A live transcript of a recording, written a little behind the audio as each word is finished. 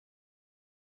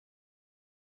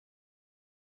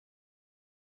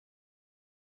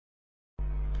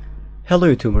Hello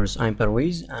YouTubers, I'm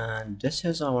Parvez and this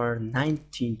is our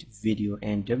 19th video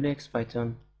in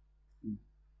wxPython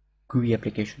GUI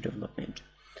Application Development.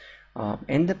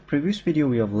 In the previous video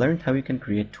we have learned how you can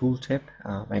create tooltip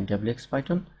in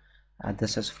wxPython.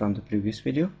 This is from the previous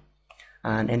video,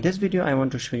 and in this video I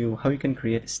want to show you how you can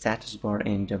create status bar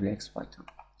in wxPython.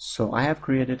 So I have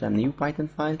created a new Python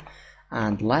file,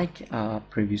 and like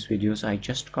previous videos I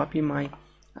just copy my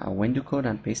window code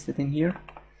and paste it in here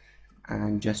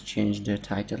and just change the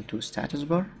title to status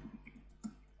bar,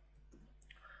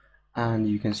 and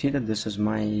you can see that this is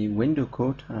my window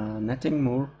code, nothing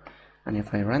more. And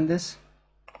if I run this,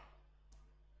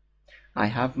 I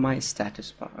have my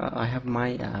status bar, I have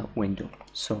my window.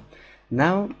 So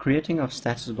now creating of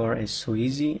status bar is so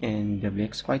easy in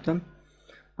wxPython.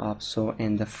 So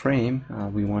in the frame,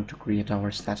 we want to create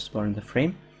our status bar in the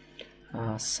frame.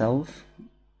 Self,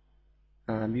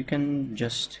 you can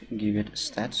just give it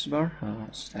status bar,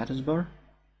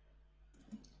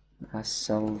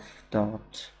 self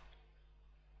dot.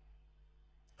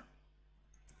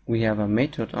 We have a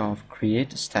method of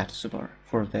create status bar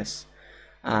for this,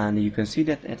 and you can see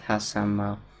that it has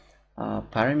some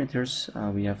parameters.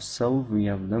 We have self, we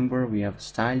have number, we have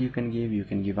style. You can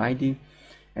give ID.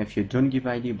 If you don't give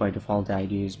ID, by default the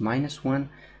ID is -1,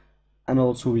 and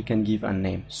also we can give a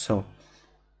name. So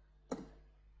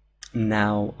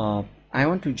now I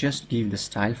want to just give the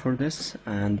style for this,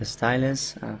 and the style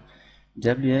is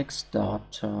wx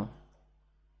dot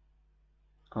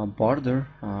border.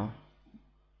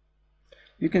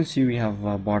 You can see we have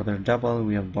border double,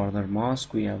 we have border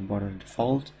mask, we have border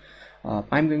default.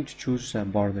 I'm going to choose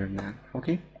border none.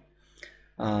 Okay.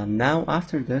 Now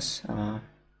after this,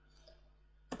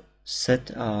 set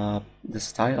the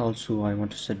style. Also I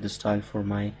want to set the style for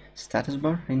my status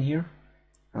bar in here.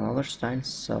 Another style,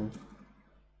 self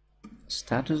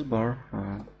status bar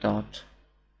dot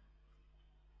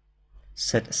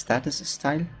set status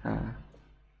style.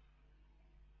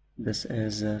 This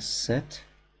is set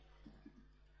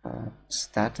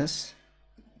status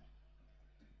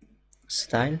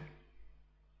style,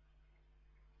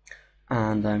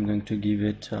 and I'm going to give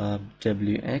it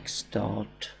wx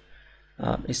dot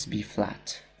sb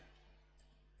flat.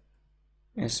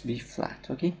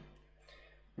 Okay.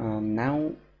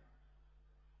 Now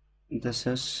this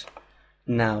is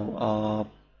now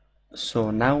so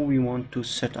now we want to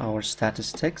set our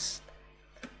status text.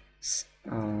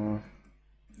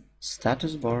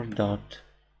 Status bar dot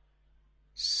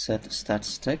set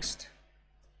status text,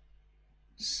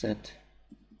 set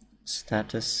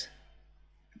status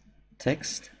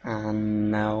text, and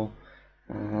now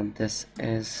this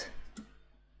is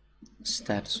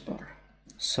status bar.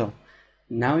 So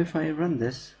now if I run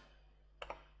this,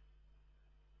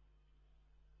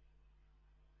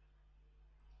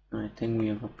 I think we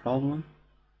have a problem.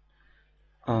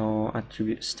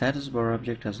 Attribute status bar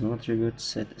object has no attribute,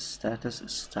 set status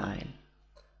style.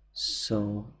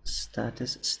 So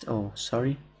status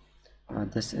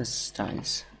this is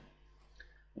styles.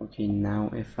 Okay, now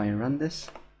if I run this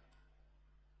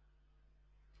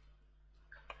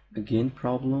again,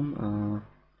 problem.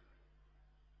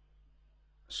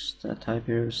 Type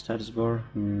here status bar,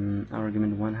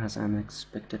 argument 1 has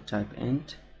unexpected type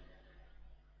int.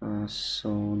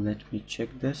 So let me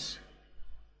check this.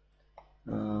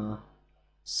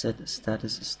 Set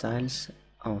status styles.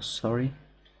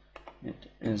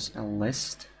 It is a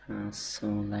list, so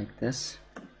like this.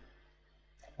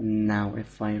 Now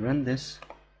if I run this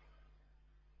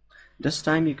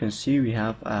time, you can see we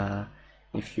have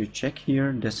if you check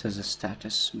here, this is a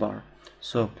status bar.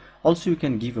 So also you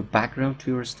can give a background to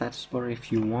your status bar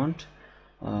if you want.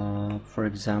 For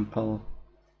example,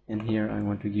 in here I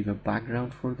want to give a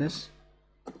background for this.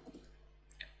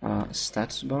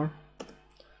 Status bar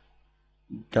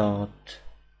dot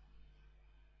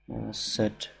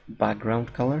set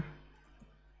background color,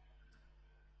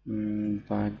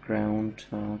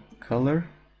 color,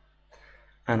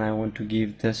 and I want to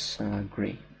give this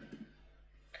gray.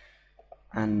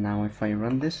 And now if I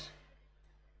run this,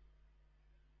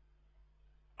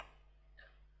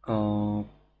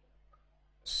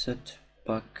 set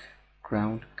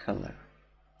background color,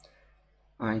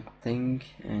 I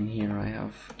think, and here I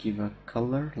have give a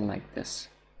color like this.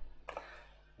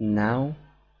 Now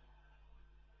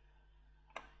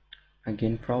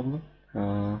again problem,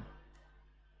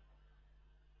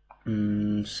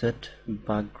 set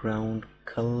background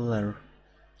color.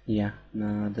 Yeah,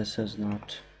 no, this is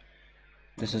not,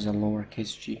 this is a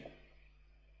lowercase g.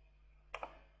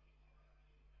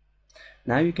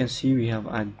 Now you can see we have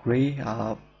a gray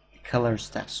color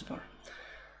status bar.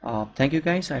 Thank you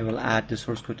guys. I will add the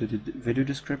source code to the video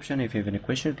description. If you have any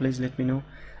question, please let me know,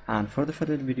 and for the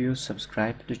further videos,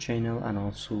 subscribe to the channel and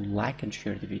also like and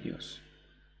share the videos.